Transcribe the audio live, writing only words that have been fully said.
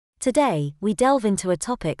Today, we delve into a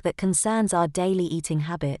topic that concerns our daily eating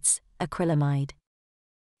habits: acrylamide.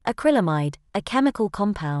 Acrylamide, a chemical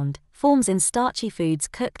compound, forms in starchy foods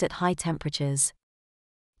cooked at high temperatures.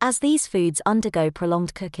 As these foods undergo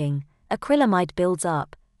prolonged cooking, acrylamide builds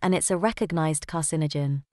up, and it's a recognized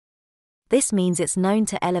carcinogen. This means it's known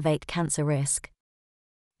to elevate cancer risk.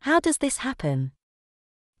 How does this happen?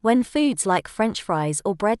 When foods like French fries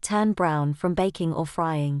or bread turn brown from baking or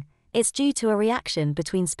frying, it's due to a reaction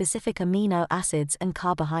between specific amino acids and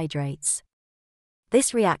carbohydrates.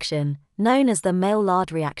 This reaction, known as the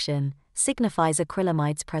Maillard reaction, signifies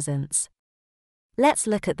acrylamide's presence. Let's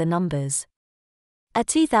look at the numbers. A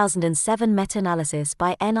 2007 meta-analysis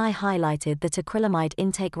by NI highlighted that acrylamide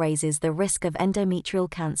intake raises the risk of endometrial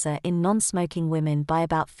cancer in non-smoking women by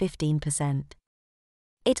about 15%.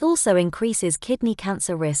 It also increases kidney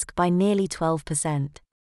cancer risk by nearly 12%.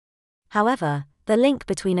 However, the link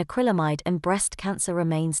between acrylamide and breast cancer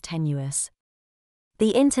remains tenuous.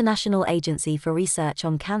 The International Agency for Research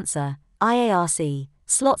on Cancer, IARC,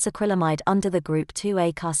 slots acrylamide under the Group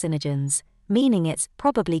 2A carcinogens, meaning it's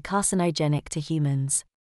probably carcinogenic to humans.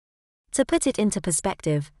 To put it into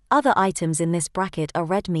perspective, other items in this bracket are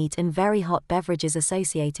red meat and very hot beverages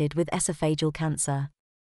associated with esophageal cancer.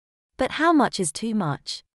 But how much is too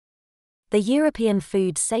much? The European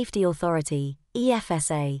Food Safety Authority,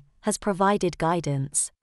 EFSA, has provided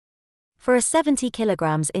guidance. For a 70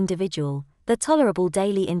 kg individual, the tolerable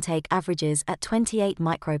daily intake averages at 28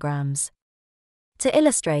 micrograms. To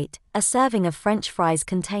illustrate, a serving of French fries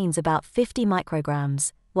contains about 50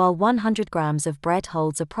 micrograms, while 100 grams of bread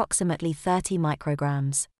holds approximately 30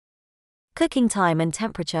 micrograms. Cooking time and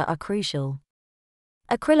temperature are crucial.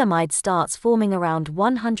 Acrylamide starts forming around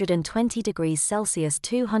 120 degrees Celsius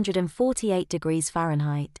 (248 degrees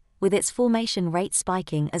Fahrenheit), with its formation rate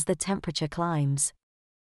spiking as the temperature climbs.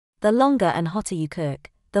 The longer and hotter you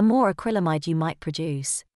cook, the more acrylamide you might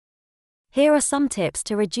produce. Here are some tips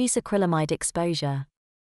to reduce acrylamide exposure.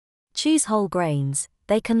 Choose whole grains,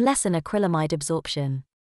 they can lessen acrylamide absorption.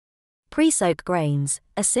 Pre-soak grains,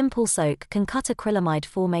 a simple soak can cut acrylamide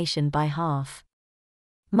formation by half.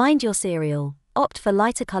 Mind your cereal, opt for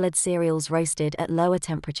lighter-colored cereals roasted at lower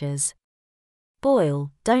temperatures.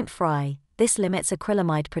 Boil, don't fry, this limits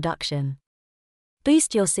acrylamide production.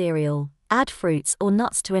 Boost your cereal, add fruits or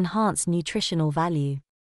nuts to enhance nutritional value.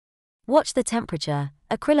 Watch the temperature,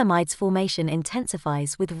 acrylamide's formation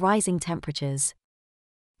intensifies with rising temperatures.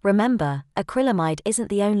 Remember, acrylamide isn't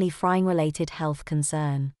the only frying-related health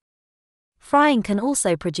concern. Frying can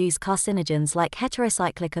also produce carcinogens like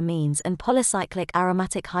heterocyclic amines and polycyclic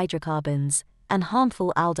aromatic hydrocarbons, and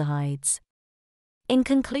harmful aldehydes. In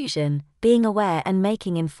conclusion, being aware and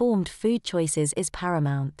making informed food choices is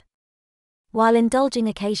paramount. While indulging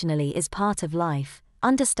occasionally is part of life,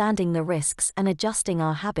 understanding the risks and adjusting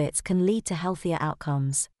our habits can lead to healthier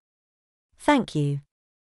outcomes. Thank you.